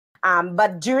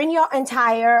But during your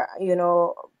entire,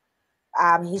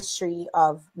 history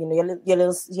of, your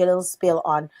little spill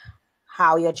on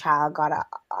how your child got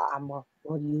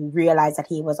when you realized that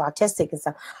he was autistic and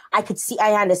stuff, I could see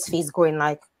Ayanda's face going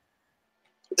like,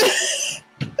 face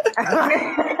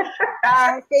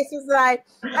was like,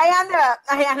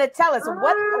 Ayanda, tell us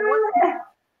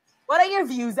what are your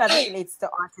views as it relates to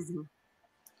autism?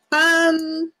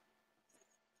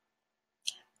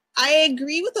 I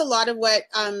agree with a lot of what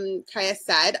Kaya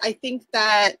said. I think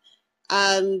that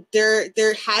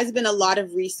there has been a lot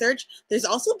of research. There's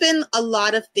also been a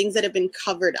lot of things that have been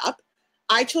covered up.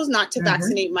 I chose not to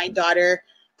vaccinate my daughter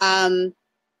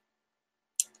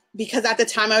because at the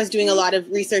time I was doing a lot of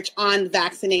research on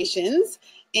vaccinations,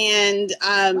 and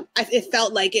it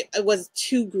felt like it was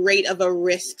too great of a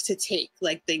risk to take.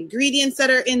 Like the ingredients that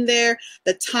are in there,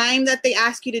 the time that they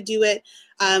ask you to do it.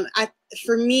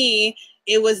 For me,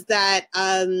 it was that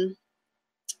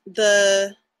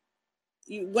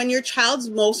when your child's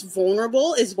most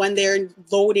vulnerable is when they're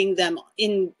loading them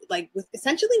in, like,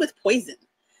 essentially with poison.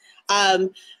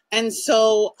 And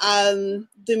so the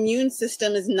immune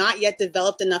system is not yet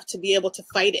developed enough to be able to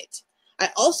fight it. I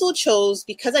also chose,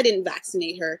 because I didn't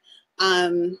vaccinate her,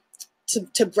 to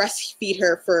breastfeed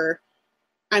her for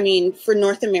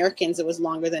North Americans, it was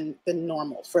longer than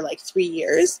normal, for like 3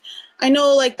 years. I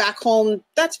know, like, back home,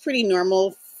 that's pretty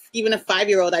normal. Even a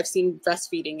 5-year-old, I've seen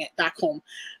breastfeeding it back home.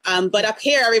 But up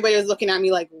here, everybody was looking at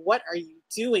me like, what are you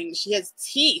doing? She has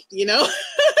teeth,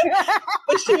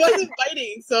 but she wasn't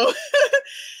biting. So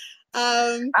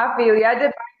I feel you. I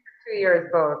did for 2 years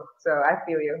both, so I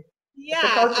feel you.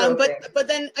 Yeah, but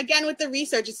then again with the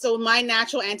research, so my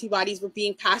natural antibodies were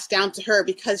being passed down to her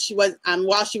because she was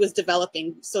while she was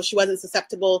developing, so she wasn't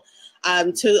susceptible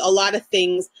to a lot of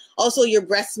things. Also, your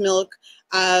breast milk,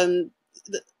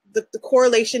 the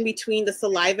correlation between the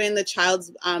saliva in the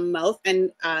child's mouth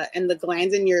and the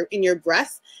glands in your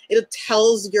breast, it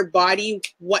tells your body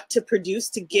what to produce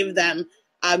to give them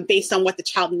based on what the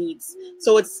child needs.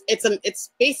 So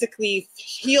it's basically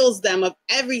heals them of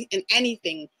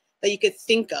anything that you could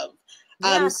think of.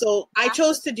 So I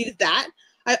chose to do that.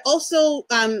 I've also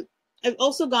gone.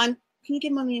 Can you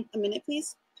give mommy a minute,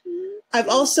 please? I've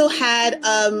also had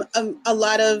a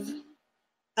lot of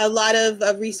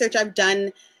research I've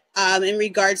done in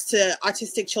regards to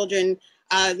autistic children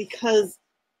because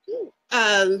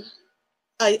I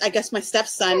guess my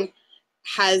stepson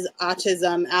has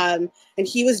autism and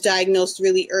he was diagnosed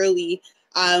really early.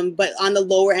 But on the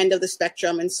lower end of the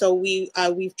spectrum, and so we've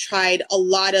tried a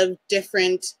lot of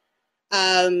different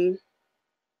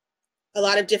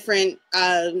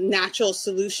natural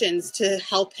solutions to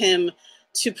help him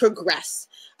to progress.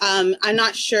 I'm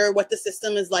not sure what the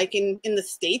system is like in the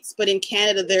States, but in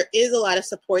Canada there is a lot of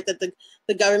support that the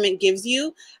government gives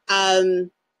you.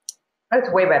 It's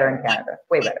way better in Canada,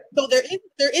 way better. So there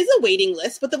is a waiting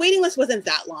list, but the waiting list wasn't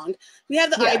that long. We have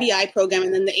the IBI program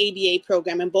and then the ABA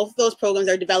program, and both of those programs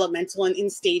are developmental and in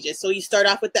stages. So you start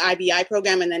off with the IBI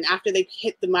program, and then after they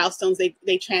hit the milestones,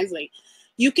 they translate.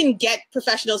 You can get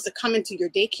professionals to come into your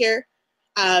daycare,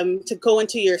 to go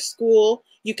into your school.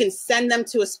 You can send them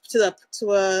to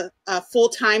a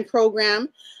full-time program,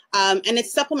 and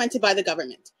it's supplemented by the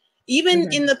government.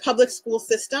 Even in the public school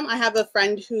system, I have a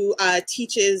friend who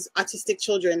teaches autistic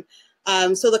children.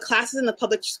 So the classes in the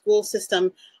public school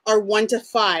system are 1 to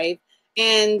 5,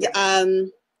 and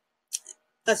 1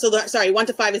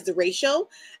 to 5 is the ratio,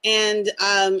 and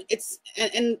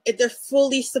they're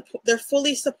fully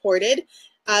supported.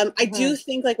 I do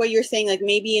think, like what you're saying, like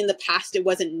maybe in the past it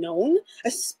wasn't known,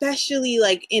 especially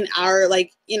like in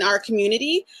our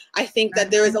community. I think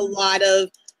that there is a lot of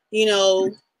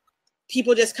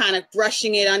people just kind of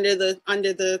brushing it under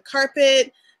the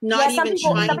carpet, not even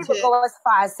trying to. Some people go as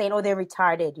far as saying, "Oh, they're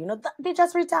retarded." They're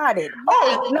just retarded.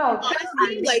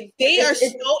 Honestly, like they are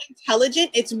so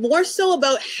intelligent. It's more so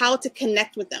about how to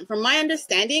connect with them. From my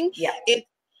understanding,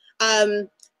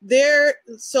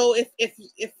 So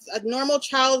if a normal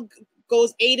child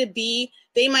goes A to B,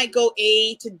 they might go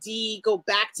A to D, go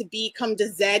back to B, come to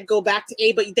Z, go back to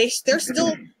A, but they're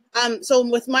still. So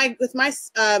with my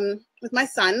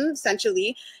son,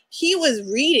 essentially, he was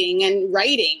reading and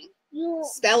writing,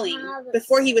 spelling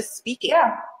before he was speaking.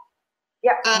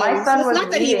 My son was it's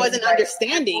not that he wasn't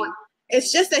understanding.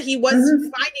 It's just that he was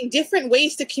finding different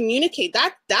ways to communicate.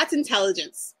 That's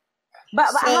intelligence. But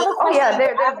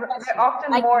they're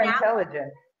often more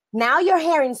intelligent. Now you're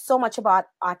hearing so much about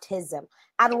autism.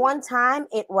 At one time,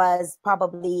 it was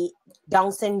probably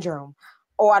Down syndrome.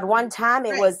 Or at one time,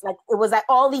 it was like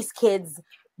all these kids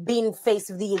being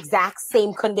faced with the exact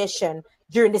same condition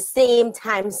during the same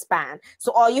time span.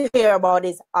 So all you hear about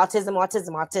is autism, autism,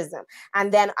 autism.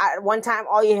 And then at one time,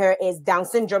 all you hear is Down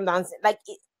syndrome, like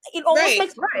it almost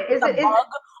makes it's a bug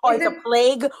or it's a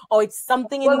plague or it's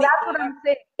something in the that's what I'm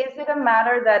saying. Is it a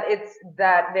matter that it's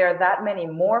that there are that many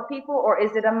more people, or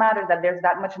is it a matter that there's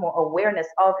that much more awareness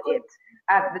of it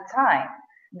at the time?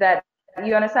 That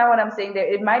you understand what I'm saying there?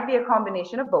 It might be a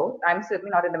combination of both. I'm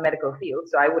certainly not in the medical field,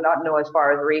 so I would not know as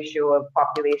far as ratio of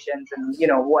populations and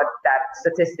what that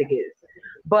statistic is.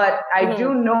 But I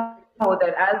do know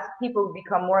that as people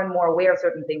become more and more aware of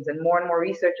certain things and more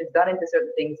research is done into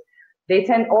certain things, they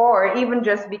tend, or even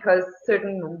just because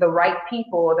the right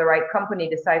people or the right company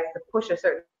decides to push a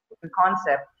certain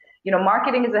concept.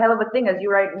 Marketing is a hell of a thing, as you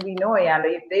rightly know, Ayanda.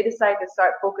 If they decide to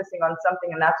start focusing on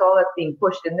something and that's all that's being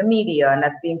pushed in the media and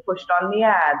that's being pushed on the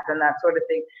ads and that sort of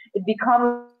thing, it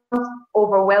becomes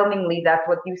overwhelmingly that's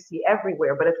what you see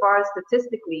everywhere. But as far as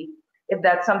statistically, if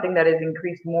that's something that is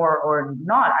increased more or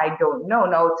not, I don't know.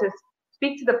 Now, to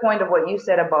speak to the point of what you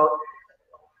said about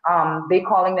they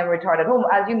calling them retarded home,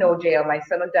 as you know, JL, my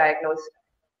son was diagnosed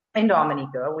in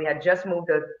Dominica. We had just moved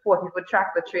a 40-foot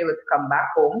tractor trailer to come back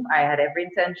home. I had every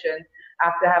intention,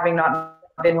 after having not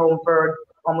been home for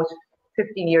almost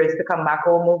 15 years, to come back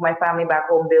home, move my family back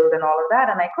home, build and all of that,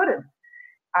 and I couldn't.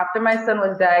 After my son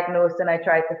was diagnosed and I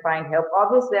tried to find help,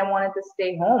 obviously I wanted to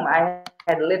stay home. I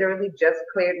had literally just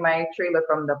cleared my trailer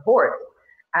from the port.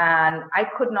 And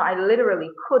I literally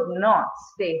could not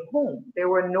stay home. There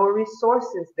were no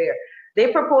resources there.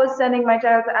 They proposed sending my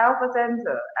child to Alpha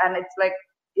Center, and it's like,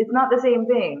 it's not the same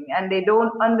thing. And they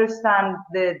don't understand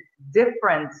the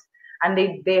difference. And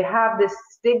they have this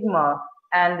stigma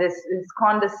and this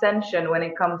condescension when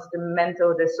it comes to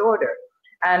mental disorder.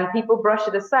 And people brush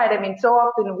it aside. I mean, so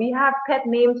often we have pet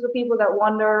names for people that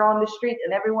wander around the street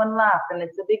and everyone laughs and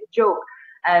it's a big joke.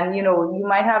 And, you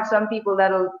might have some people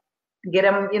that'll get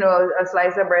them, a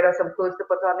slice of bread or some clothes to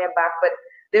put on their back, but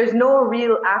there's no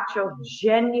real actual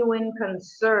genuine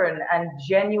concern and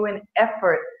genuine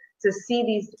effort to see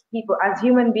these people as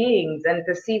human beings and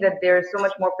to see that there's so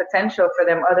much more potential for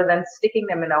them other than sticking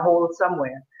them in a hole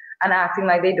somewhere and acting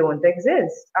like they don't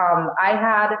exist. I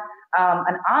had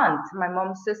an aunt, my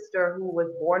mom's sister, who was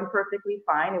born perfectly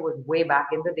fine. It was way back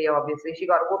in the day, obviously. She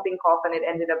got a whooping cough and it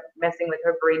ended up messing with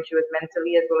her brain. She was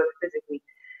mentally as well as physically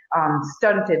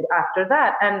stunted after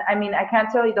that. And I mean, I can't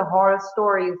tell you the horror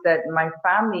stories that my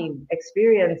family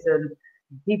experienced and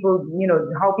people,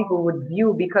 how people would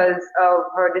view because of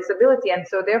her disability. And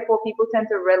so therefore people tend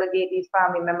to relegate these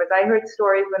family members. I heard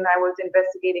stories when I was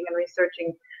investigating and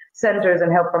researching centers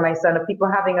and help for my son of people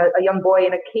having a young boy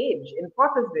in a cage in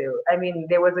Pottersville. I mean,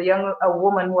 there was a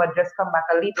woman who had just come back,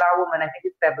 a lead woman, I think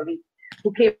it's Beverly,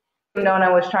 who came down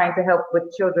and was trying to help with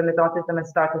children with autism and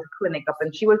started a clinic up.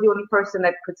 And she was the only person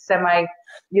that could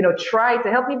try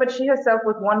to help me, but she herself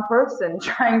was one person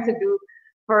trying to do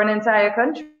for an entire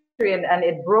country. And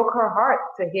it broke her heart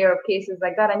to hear of cases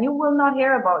like that. And you will not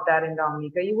hear about that in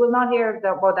Dominica. You will not hear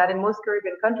about that in most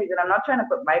Caribbean countries. And I'm not trying to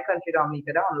put my country,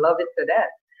 Dominica, down. Love it to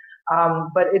death.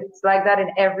 But it's like that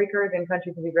in every Caribbean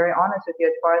country, to be very honest with you,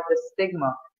 as far as the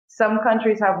stigma. Some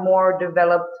countries have more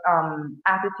developed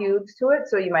attitudes to it.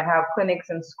 So you might have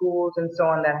clinics and schools and so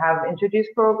on that have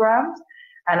introduced programs.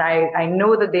 And I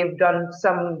know that they've done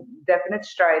some definite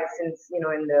strides since, in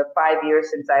the 5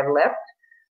 years since I've left.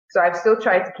 So I've still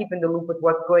tried to keep in the loop with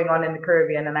what's going on in the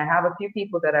Caribbean. And I have a few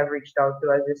people that I've reached out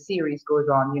to as the series goes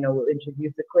on, we'll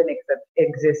introduce the clinics that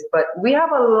exist. But we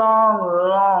have a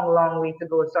long way to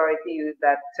go. Sorry to use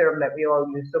that term that we all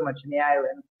use so much in the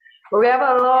island. But we have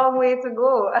a long way to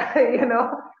go,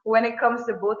 when it comes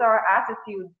to both our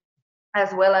attitude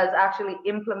as well as actually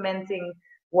implementing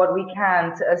what we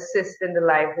can to assist in the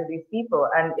lives of these people.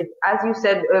 And it's, as you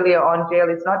said earlier on,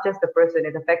 JL, it's not just the person,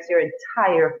 it affects your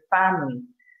entire family.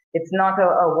 It's not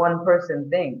a one-person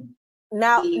thing.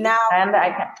 Now, and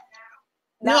I can.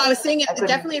 No, I was saying it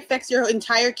definitely affects your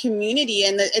entire community,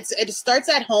 and it starts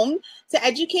at home to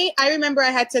educate. I remember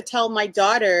I had to tell my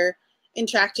daughter,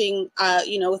 interacting,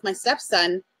 with my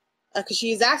stepson, because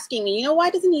she was asking me, why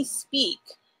doesn't he speak?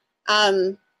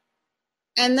 And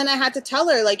then I had to tell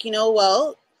her,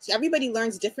 well, everybody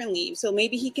learns differently, so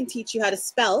maybe he can teach you how to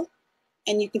spell,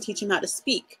 and you can teach him how to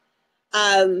speak.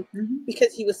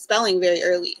 Because he was spelling very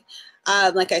early,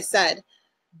 like I said.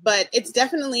 But it's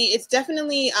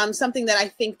definitely something that I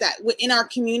think that in our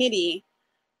community,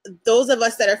 those of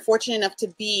us that are fortunate enough to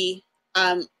be,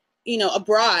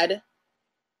 abroad,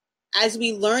 as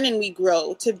we learn and we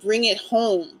grow, to bring it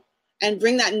home and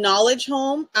bring that knowledge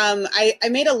home. I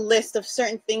made a list of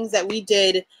certain things that we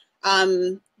did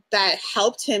that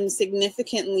helped him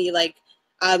significantly, like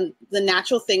the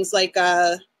natural things like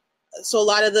so a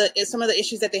lot of some of the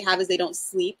issues that they have is they don't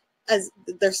sleep, as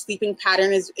their sleeping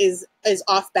pattern is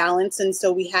off balance. And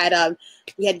so we had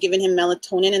given him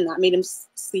melatonin, and that made him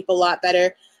sleep a lot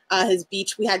better.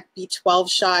 We had B12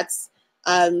 shots.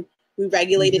 We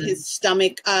regulated his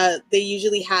stomach. They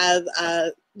usually have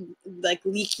like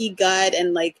leaky gut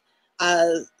and like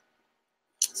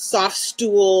soft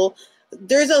stool.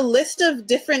 There's a list of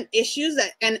different issues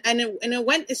that, and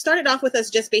it started off with us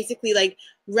just basically like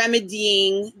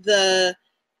remedying the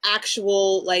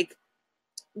actual like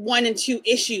 1 and 2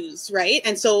 issues, right?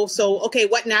 And so okay,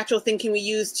 what natural thing can we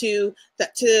use to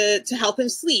help him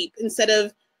sleep instead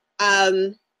of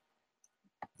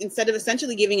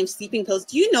essentially giving him sleeping pills?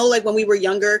 Do you know, like when we were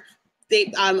younger,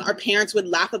 our parents would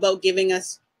laugh about giving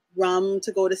us rum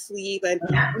to go to sleep? And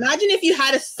imagine if you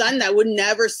had a son that would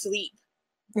never sleep.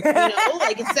 You know,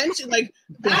 like essentially, like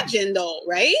imagine though,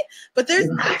 right? But there's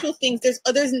natural things.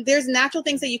 There's natural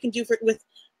things that you can do with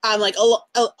like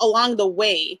along the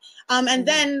way. And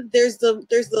then there's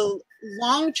the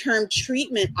long-term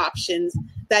treatment options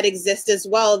that exist as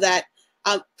well. That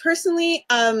personally,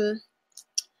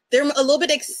 they're a little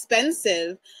bit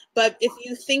expensive, but if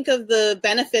you think of the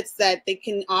benefits that they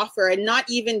can offer, and not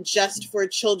even just for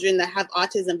children that have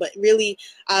autism, but really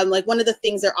like one of the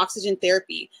things are oxygen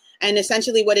therapy. And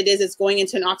essentially what it is going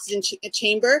into an oxygen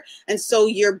chamber. And so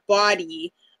your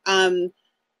body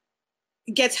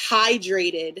gets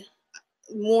hydrated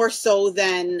more so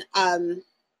than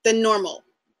normal.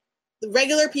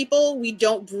 Regular people, we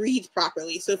don't breathe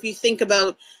properly. So if you think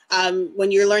about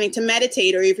when you're learning to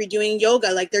meditate, or if you're doing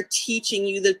yoga, like they're teaching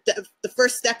you, the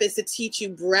first step is to teach you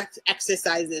breath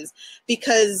exercises,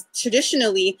 because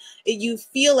traditionally you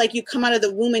feel like you come out of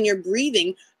the womb and you're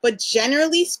breathing, but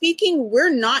generally speaking, we're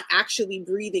not actually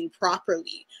breathing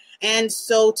properly. And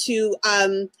so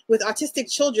with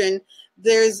autistic children,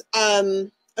 there's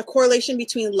a correlation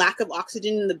between lack of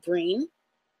oxygen in the brain.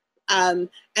 And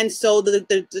so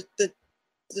the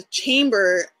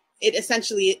chamber, it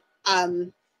essentially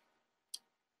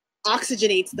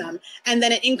oxygenates them, and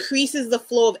then it increases the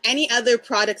flow of any other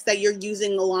products that you're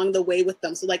using along the way with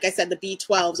them. So like I said, the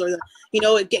B12s or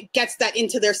it gets that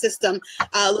into their system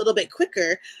a little bit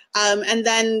quicker. And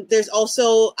then there's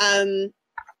also,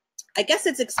 I guess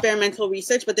it's experimental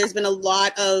research, but there's been a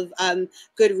lot of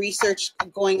good research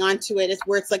going on to it. It's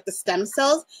where it's like the stem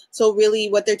cells. So really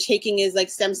what they're taking is like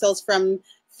stem cells from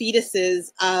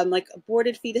fetuses, like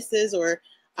aborted fetuses, or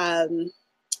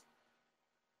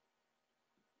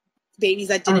babies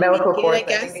that didn't make it, I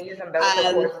guess. I think they use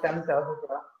umbilical cord stem cells as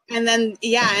well. And then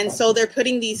and so they're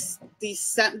putting these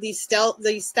stem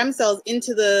cells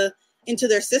into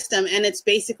their system, and it's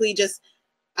basically just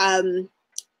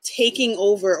taking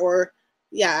over, or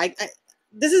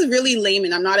this is really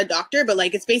layman, I'm not a doctor, but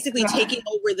like it's basically taking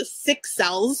over the sick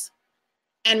cells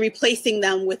and replacing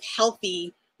them with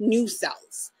healthy new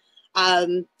cells.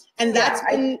 And that's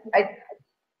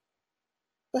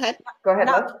Go ahead. Go ahead.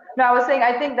 No, I was saying,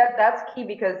 I think that's key,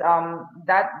 because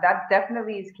that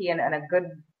definitely is key, and a good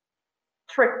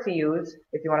trick to use,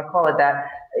 if you want to call it that.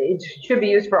 It should be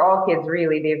used for all kids,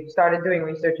 really. They've started doing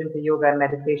research into yoga and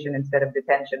meditation instead of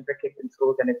detention for kids in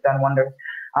schools, and it's done wonders.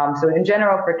 So in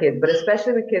general for kids, but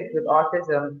especially with kids with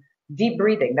autism, deep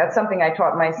breathing. That's something I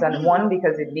taught my son. One,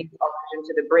 because it leads oxygen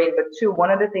to the brain, but two,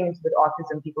 one of the things with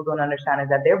autism people don't understand is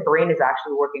that their brain is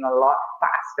actually working a lot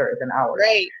faster than ours.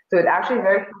 Right. So it's actually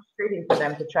very frustrating for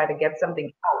them to try to get something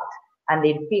out, and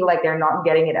they feel like they're not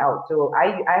getting it out. So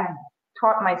I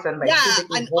taught my son by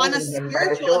physically holding him by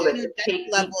the shoulder to take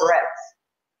deep breaths.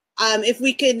 If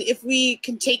we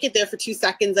can take it there for 2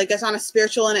 seconds, I guess on a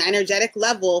spiritual and an energetic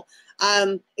level,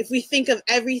 if we think of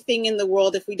everything in the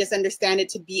world, if we just understand it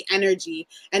to be energy,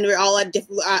 and we're all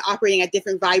operating at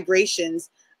different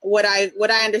vibrations, what I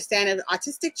understand of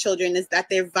autistic children is that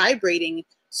they're vibrating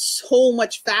so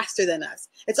much faster than us.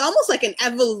 It's almost like an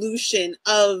evolution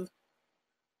of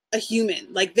a human.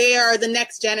 Like they are the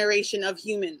next generation of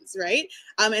humans, right?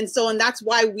 And that's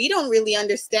why we don't really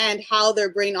understand how their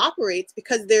brain operates,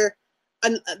 because they're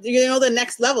the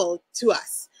next level to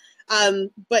us.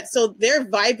 But so they're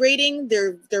vibrating,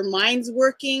 their mind's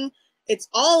working. It's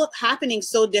all happening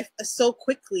so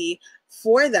quickly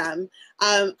for them.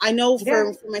 I know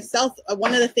for myself,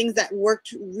 one of the things that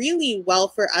worked really well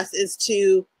for us is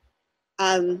to,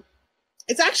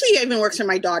 it's actually even works for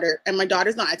my daughter, and my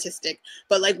daughter's not autistic,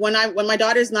 but like when my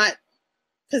daughter's not,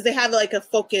 because they have like a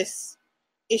focus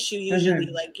issue usually,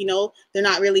 like, they're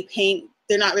not really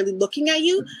looking at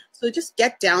you. So just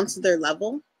get down to their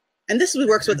level. And this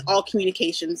works with all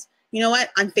communications. You know what?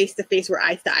 I'm face to face, we're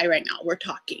eye to eye right now. We're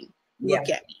talking. Look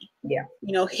at me. Yeah.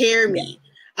 Hear me.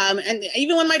 And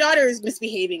even when my daughter is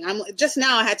misbehaving, I'm just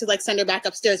now I had to like send her back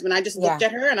upstairs when I just looked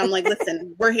at her and I'm like,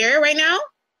 listen, we're here right now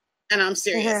and I'm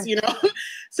serious, you know?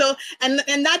 So, and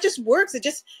that just works. It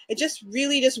just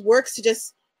really just works to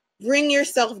just bring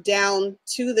yourself down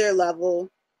to their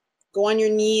level, go on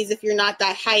your knees if you're not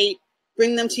that height,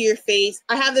 bring them to your face.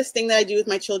 I have this thing that I do with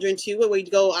my children too, where we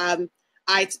go third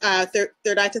eye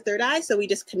to third eye. So we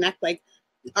just connect, like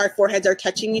our foreheads are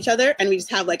touching each other and we just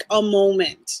have like a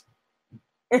moment.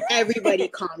 Everybody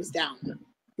calms down,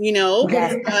 you know?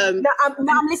 Yes.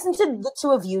 Now I'm listening to the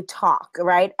two of you talk,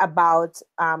 right, about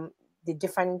the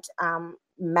different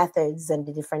methods and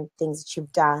the different things that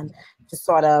you've done to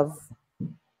sort of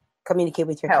communicate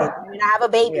with your kids. I mean, I have a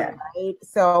baby, right?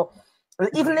 So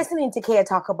even listening to Kea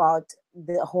talk about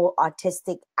the whole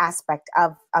autistic aspect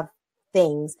of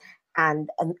things and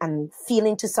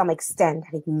feeling to some extent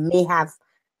that it may have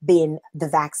been the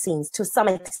vaccines to some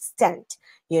extent,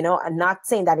 you know, and not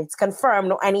saying that it's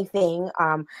confirmed or anything.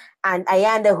 And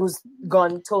Ayanda, who's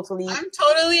gone totally... I'm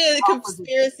totally a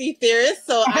conspiracy theorist,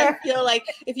 so I feel like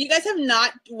if you guys have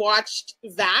not watched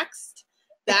Vaxxed,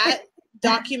 that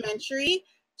documentary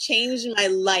changed my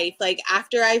life. Like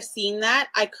after I've seen that,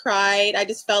 I cried. I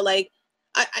just felt like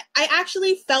I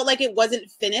actually felt like it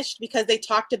wasn't finished because they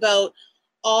talked about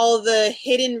all the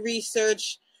hidden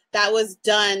research that was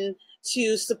done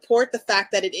to support the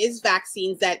fact that it is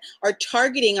vaccines that are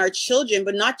targeting our children,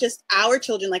 but not just our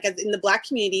children, like as in the Black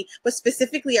community, but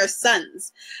specifically our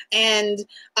sons. And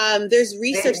there's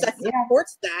research that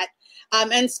supports that.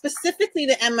 And specifically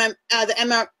the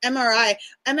MMR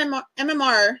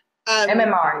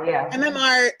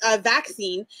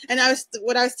vaccine. And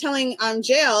what I was telling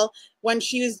Jael when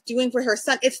she was doing for her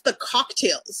son, it's the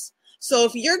cocktails. So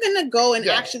if you're going to go and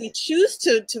actually choose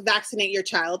to vaccinate your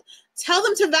child, tell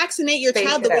them to vaccinate your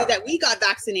child the way that we got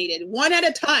vaccinated, one at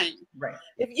a time. Right.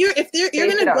 If you're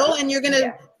going to go and you're going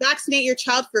to vaccinate your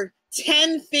child for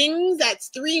 10 things, that's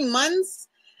 3 months.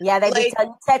 Yeah, they like, tell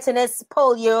you tetanus,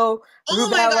 polio, rubella.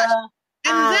 My gosh.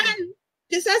 And then,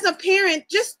 just as a parent,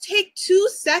 just take 2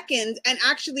 seconds and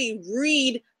actually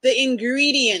read the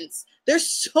ingredients. There's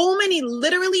so many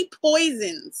literally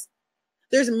poisons.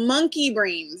 There's monkey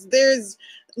brains. There's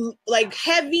like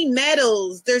heavy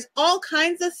metals. There's all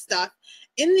kinds of stuff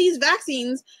in these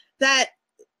vaccines that,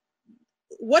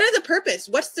 what are the purpose?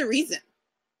 What's the reason?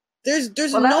 There's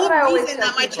no reason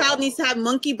that my child needs to have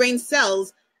monkey brain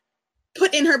cells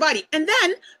put in her body. And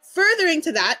then furthering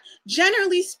to that,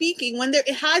 generally speaking, when it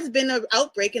has been an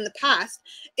outbreak in the past,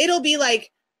 it'll be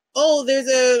like, oh, there's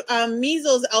a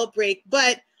measles outbreak,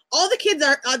 but all the kids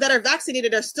that are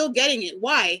vaccinated are still getting it.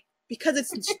 Why? Because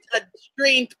it's a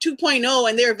strain 2.0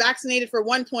 and they're vaccinated for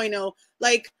 1.0.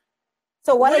 Like,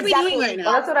 so what are we doing right now?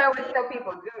 Well, that's what I always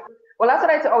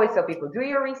tell people. Do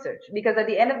your research. Because at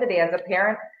the end of the day, as a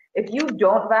parent, if you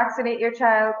don't vaccinate your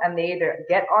child and they either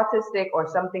get autistic or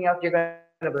something else, you're going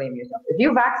to blame yourself. If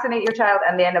you vaccinate your child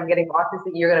and they end up getting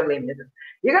autistic, you're going to blame yourself.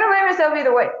 You're going to blame yourself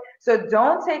either way. So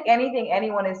don't take anything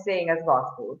anyone is saying as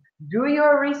gospel. Do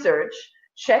your research.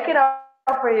 Check it out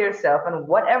for yourself, and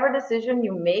whatever decision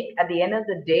you make at the end of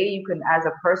the day, you can, as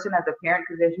a person, as a parent,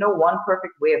 because there's no one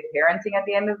perfect way of parenting at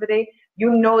the end of the day, you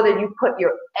know that you put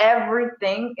your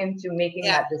everything into making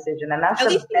that decision, and that's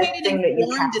the best thing that you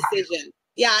can decision.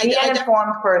 Yeah, be an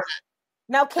informed person.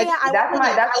 Now, Kea,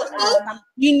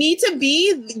 you need to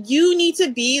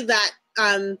be that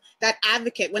that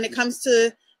advocate when it comes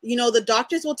to, you know, the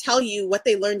doctors will tell you what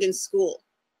they learned in school,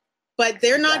 but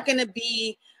they're not going to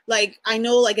be like, I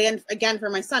know, like, again, for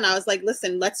my son, I was like,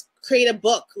 listen, let's create a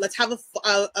book. Let's have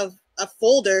a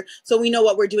folder so we know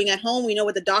what we're doing at home. We know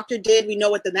what the doctor did. We know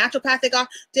what the naturopathic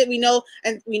did. We know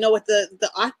what the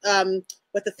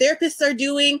therapists are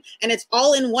doing, and it's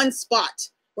all in one spot.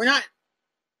 We're not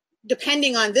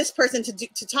depending on this person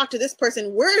to talk to this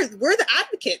person. We're the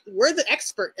advocate. We're the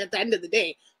expert at the end of the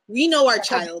day. We know our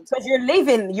child. Because you're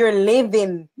living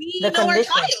we know condition. Our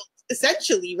child.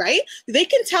 Essentially, right? They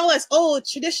can tell us, oh,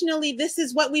 traditionally, this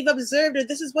is what we've observed, or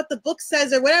this is what the book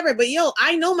says, or whatever. But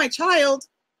I know my child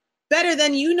better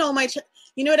than you know my child.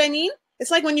 You know what I mean?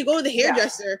 It's like when you go to the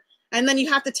hairdresser and then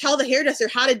you have to tell the hairdresser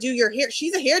how to do your hair.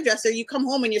 She's a hairdresser. You come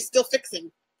home and you're still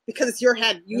fixing because it's your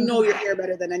head. You know your hair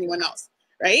better than anyone else,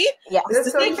 right? Yeah.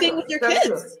 It's the same thing with your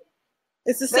kids.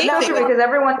 It's the same thing. Because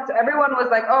everyone was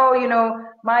like, oh, you know,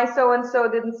 my so-and-so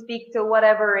didn't speak till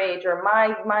whatever age, or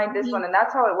my this one. And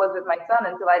that's how it was with my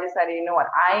son until I decided, you know what,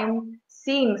 I'm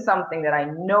seeing something that I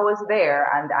know is there,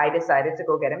 and I decided to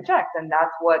go get him checked. And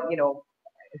that's what, you know,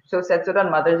 so said so done,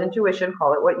 mother's intuition,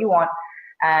 call it what you want.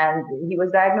 And he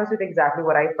was diagnosed with exactly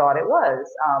what I thought it was.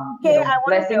 Okay,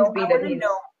 blessings be that he's...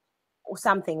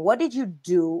 something, what did you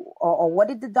do, or what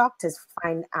did the doctors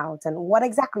find out, and what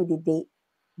exactly did they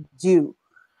do?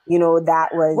 That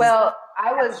was well.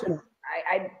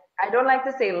 I don't like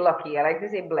to say lucky. I like to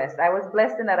say blessed. I was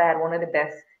blessed in that I had one of the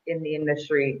best in the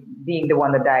industry, being the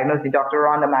one that diagnosed me, Dr.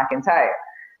 Rhonda McIntyre.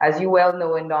 As you well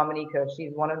know, in Dominica,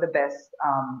 she's one of the best,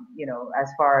 as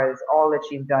far as all that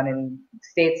she's done in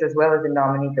states as well as in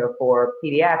Dominica for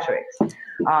pediatrics.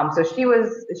 So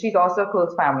she's also a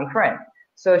close family friend.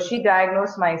 So she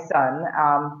diagnosed my son.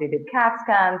 They did CAT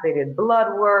scans, they did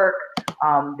blood work,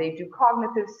 they do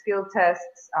cognitive skill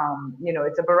tests.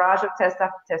 It's a barrage of test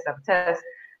after test after test,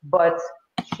 but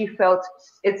she felt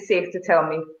it's safe to tell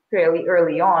me fairly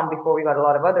early on, before we got a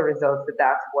lot of other results, that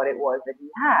that's what it was that he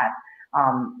had.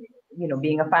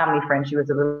 Being a family friend, she was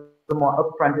a little more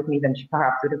upfront with me than she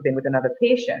perhaps would have been with another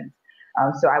patient.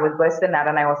 So I was blessed in that.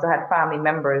 And I also had family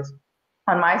members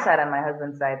on my side and my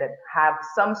husband's side that have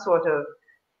some sort of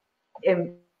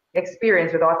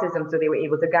experience with autism. So they were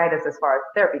able to guide us as far as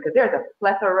therapy, because there's a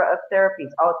plethora of therapies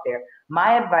out there.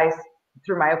 My advice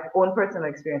through my own personal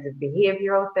experience is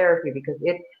behavioral therapy, because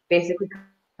it basically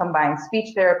combines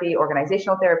speech therapy,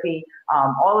 organizational therapy,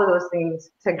 all of those things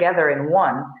together in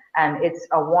one. And it's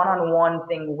a one-on-one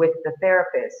thing with the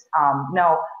therapist.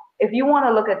 Now, if you want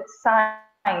to look at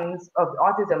signs of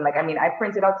autism, I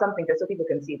printed out something just so people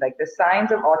can see, the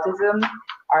signs of autism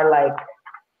are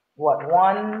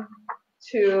 1,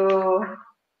 2,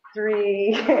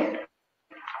 3,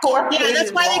 4. Yeah,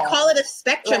 that's why they call it a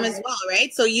spectrum as well,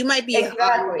 right? So you might be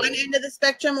on one end of the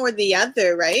spectrum or the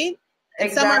other, right? And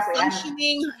exactly. Some are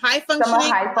functioning, high functioning. Some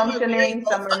are high functioning,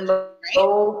 some are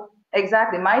low. Right?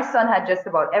 Exactly. My son had just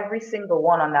about every single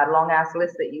one on that long ass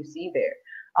list that you see there.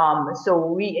 So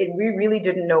we really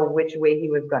didn't know which way he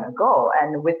was going to go.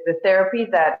 And with the therapy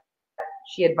that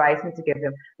she advised me to give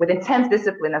him, with intense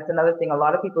discipline, that's another thing. A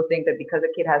lot of people think that because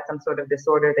a kid has some sort of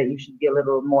disorder that you should be a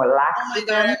little more lax with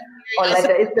them. Or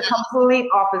it's the complete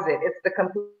opposite. It's the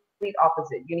complete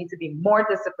opposite. You need to be more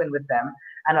disciplined with them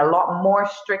and a lot more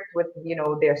strict with,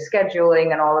 their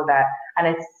scheduling and all of that.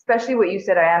 And especially what you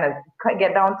said, Ayana,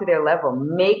 get down to their level,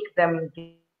 make them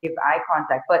give eye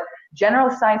contact. But general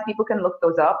signs, people can look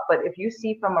those up. But if you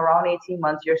see from around 18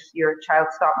 months, your child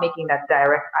stop making that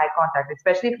direct eye contact,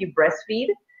 especially if you breastfeed,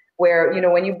 where,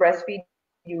 when you breastfeed,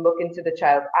 you look into the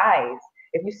child's eyes.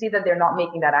 If you see that they're not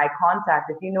making that eye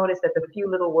contact, if you notice that the few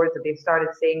little words that they've started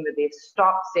saying, that they've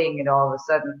stopped saying it all of a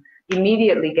sudden,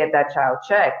 immediately get that child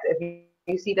checked. If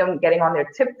you see them getting on their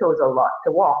tiptoes a lot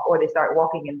to walk, or they start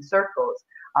walking in circles,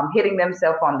 hitting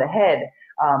themselves on the head,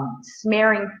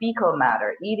 smearing fecal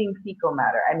matter, eating fecal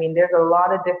matter. There's a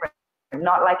lot of different,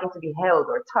 not liking to be held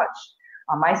or touched.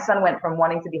 My son went from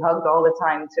wanting to be hugged all the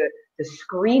time to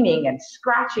screaming and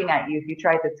scratching at you if you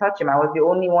tried to touch him. I was the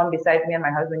only one besides me and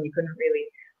my husband. You couldn't really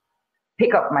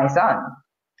pick up my son.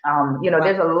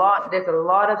 There's a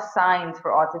lot of signs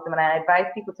for autism, and I advise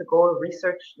people to go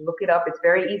research, look it up. It's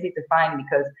very easy to find,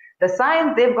 because the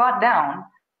signs they've got down,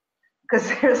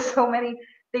 because there's so many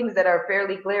things that are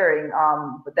fairly glaring,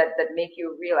 that make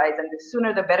you realize, and the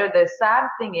sooner the better. The sad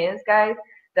thing is, guys,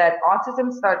 that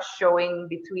autism starts showing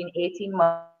between 18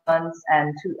 months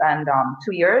and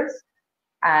 2 years,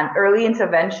 and early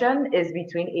intervention is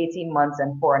between 18 months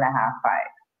and 4.5, 5.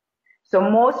 So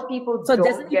most people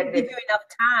don't get give you enough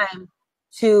time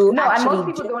to and most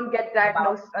people don't get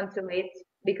diagnosed until late,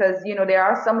 because there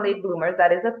are some late bloomers.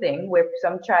 That is a thing where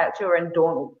some children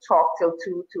don't talk till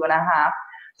 2.5.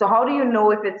 So how do you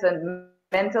know if it's a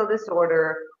mental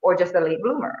disorder or just a late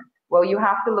bloomer? Well, you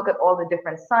have to look at all the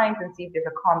different signs and see if there's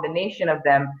a combination of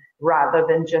them rather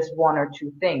than just one or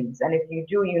two things. And if you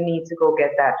do, you need to go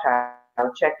get that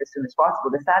child checked as soon as possible.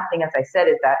 The sad thing, as I said,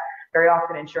 is that very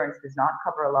often insurance does not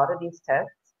cover a lot of these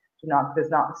tests,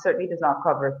 certainly does not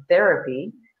cover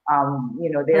therapy.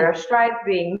 There are strides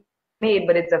being made,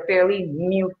 but it's a fairly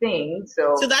new thing.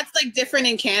 So that's different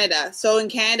in Canada. So in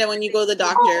Canada, when you go to the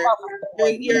doctor,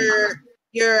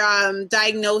 your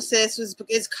diagnosis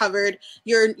is covered.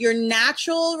 Your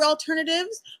natural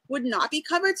alternatives would not be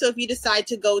covered. So if you decide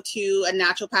to go to a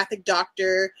naturopathic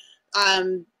doctor,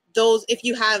 if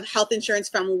you have health insurance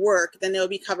from work, then they'll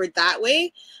be covered that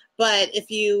way. But if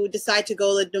you decide to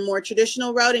go the more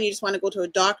traditional route and you just want to go to a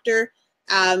doctor,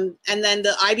 and then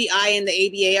the IBI and the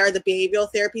ABA are the behavioral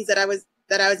therapies that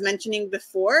I was mentioning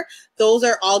before, those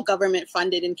are all government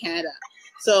funded in Canada.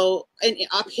 So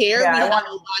up here, we have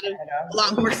a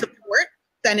lot more support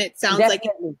than it sounds like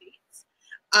in the States.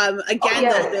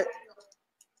 Again,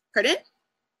 pardon?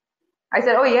 I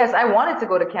said, oh yes, I wanted to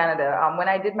go to Canada. When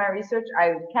I did my research,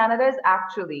 Canada is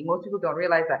actually, most people don't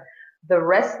realize that, the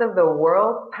rest of the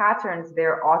world patterns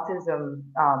their autism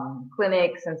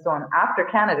clinics and so on after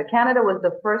Canada. Canada was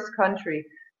the first country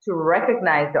to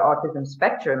recognize the autism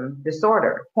spectrum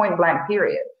disorder, point blank,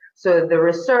 period. So the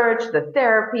research, the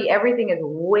therapy, everything is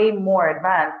way more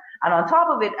advanced. And on top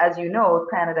of it, as you know,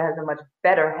 Canada has a much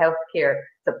better healthcare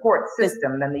support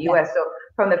system than the US. So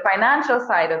from the financial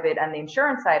side of it and the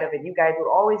insurance side of it, you guys will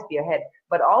always be ahead.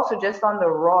 But also just on the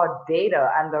raw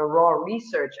data and the raw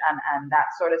research and that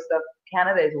sort of stuff,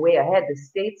 Canada is way ahead. The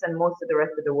States and most of the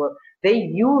rest of the world, they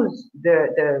use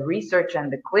the research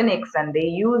and the clinics and they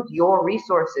use your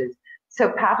resources to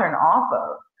pattern off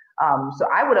of. So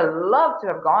I would have loved to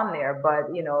have gone there,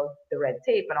 but you know, the red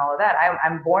tape and all of that.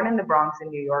 I'm born in the Bronx in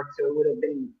New York, so it would have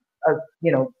been a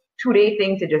 2-day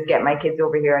thing to just get my kids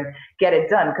over here and get it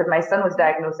done, because my son was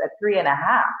diagnosed at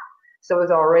 3.5, so it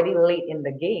was already late in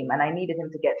the game, and I needed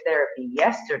him to get therapy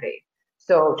yesterday.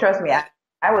 So trust me,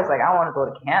 I was like, I want to go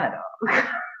to Canada.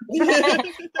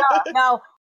 No,